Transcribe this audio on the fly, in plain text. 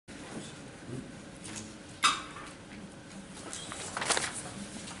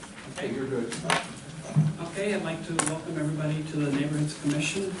Okay, you're good. Okay, I'd like to welcome everybody to the Neighborhoods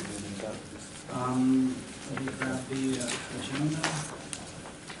Commission. Let me grab the agenda.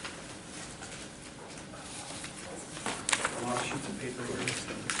 A lot of sheets of paper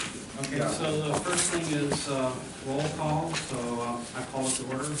here. Okay, so the first thing is roll call. So I call it to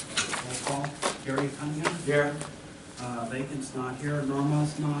order. Roll call. Gary Cunningham. Here. Bacon's not here.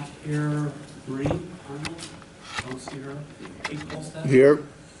 Norma's not here. Marie Arnold. Don't see her. Pete Colstead. Here.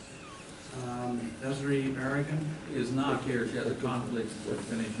 Desiree Berrigan. Is not here. She has a conflict with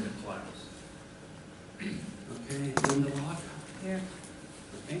finishing a class. Okay, Linda Locke. Here.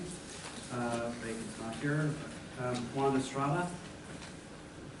 Okay. Bacon's not here. Juan Estrada.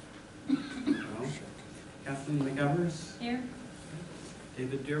 No. Kathleen McEvers. Here.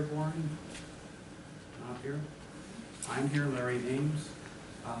 David Dearborn. Not here. I'm here. Larry Ames.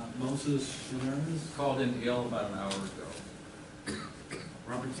 Moses Ramirez. Called in ill about an hour ago.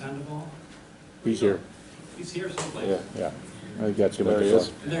 Robert Sandoval. He's here. He's here someplace. Yeah. I got you. There he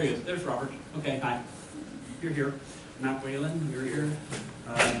is. There he is. There's Robert. Okay, hi. You're here. Matt Whalen, you're here.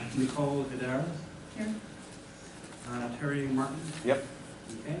 Nicole Gadares. Here. Terry Martin. Yep.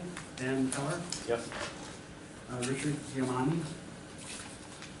 Okay. Dan Keller. Yep. Richard Giamani.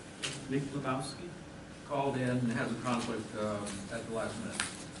 Nick Lebowski. Called in and has a conflict at the last minute.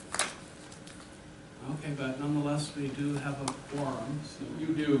 Okay, but nonetheless, we do have a quorum. So,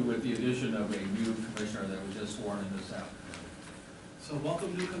 You do with the addition of a new commissioner that was just sworn in this afternoon. so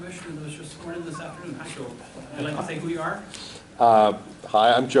welcome, new commissioner that was just sworn in this afternoon. Hi, Joe. Would you like to say who you are?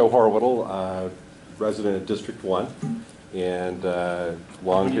 Hi, I'm Joe Horwittle, resident of District 1, and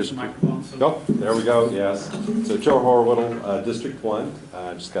long Use the history. microphone. So Oh, there we go, yes. So Joe Horwittle, District 1,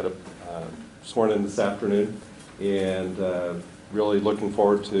 just got sworn in this afternoon, and really looking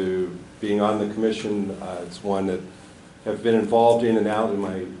forward to being on the commission. It's one that have been involved in and out in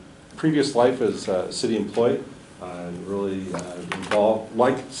my previous life as a city employee, and really involved,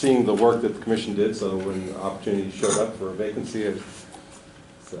 like seeing the work that the commission did, so when the opportunity showed up for a vacancy,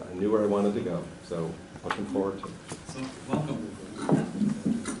 I knew where I wanted to go, so looking forward to it. So, welcome.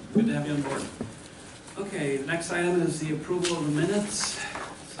 Good to have you on board. Okay, the next item is the approval of the minutes.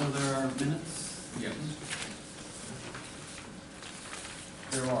 So there are minutes. Yes.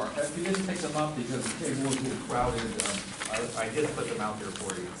 There are. If you didn't pick them up because the table was a little crowded, I did put them out there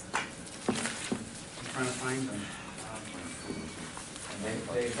for you. I'm trying to find them. And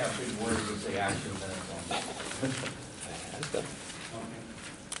they have big words that say action minutes on them. Okay.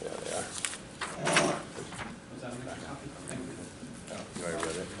 Yeah, they are. Was that a copy? Thank you. I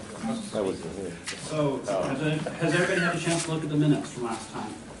read it. That wasn't here. So, has everybody had a chance to look at the minutes from last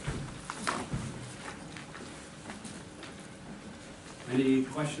time? Any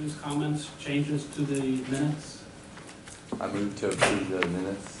questions, comments, changes to the minutes? I move to approve the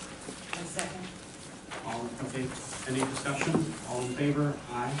minutes. A second. All, okay, any discussion? All in favor?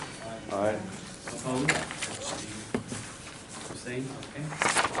 Aye. Aye. Opposed? Abstained, okay.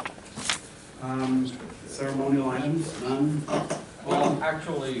 Ceremonial items, none. Well,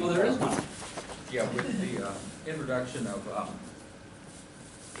 actually. Oh, there is one. Yeah, with the introduction of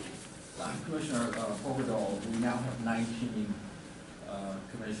Commissioner Overdahl, we now have 19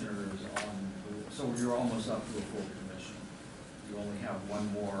 commissioners on, so you're almost up to a full commission. You only have one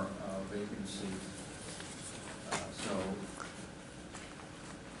more vacancy. So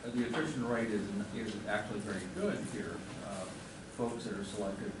the attrition rate is actually very good here. Folks that are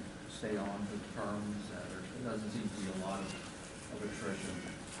selected stay on for terms. There doesn't seem to be a lot of attrition.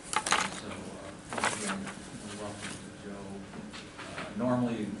 So once again, welcome to Joe.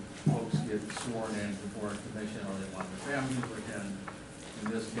 Normally, folks get sworn in before a commission or they want their family to attend. In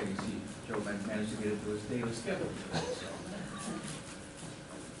this case, Joe managed to get it to his daily schedule. So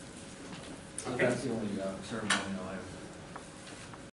Okay. that's the only ceremonial item.